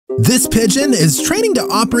This pigeon is training to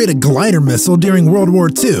operate a glider missile during World War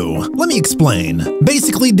II. Let me explain.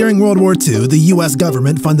 Basically, during World War II, the US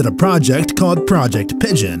government funded a project called Project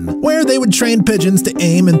Pigeon, where they would train pigeons to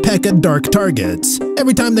aim and peck at dark targets.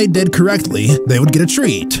 Every time they did correctly, they would get a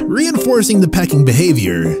treat, reinforcing the pecking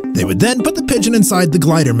behavior. They would then put the pigeon inside the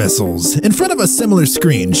glider missiles, in front of a similar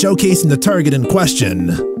screen showcasing the target in question.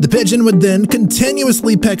 The pigeon would then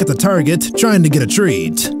continuously peck at the target, trying to get a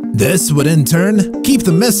treat. This would in turn keep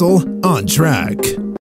the missile on track.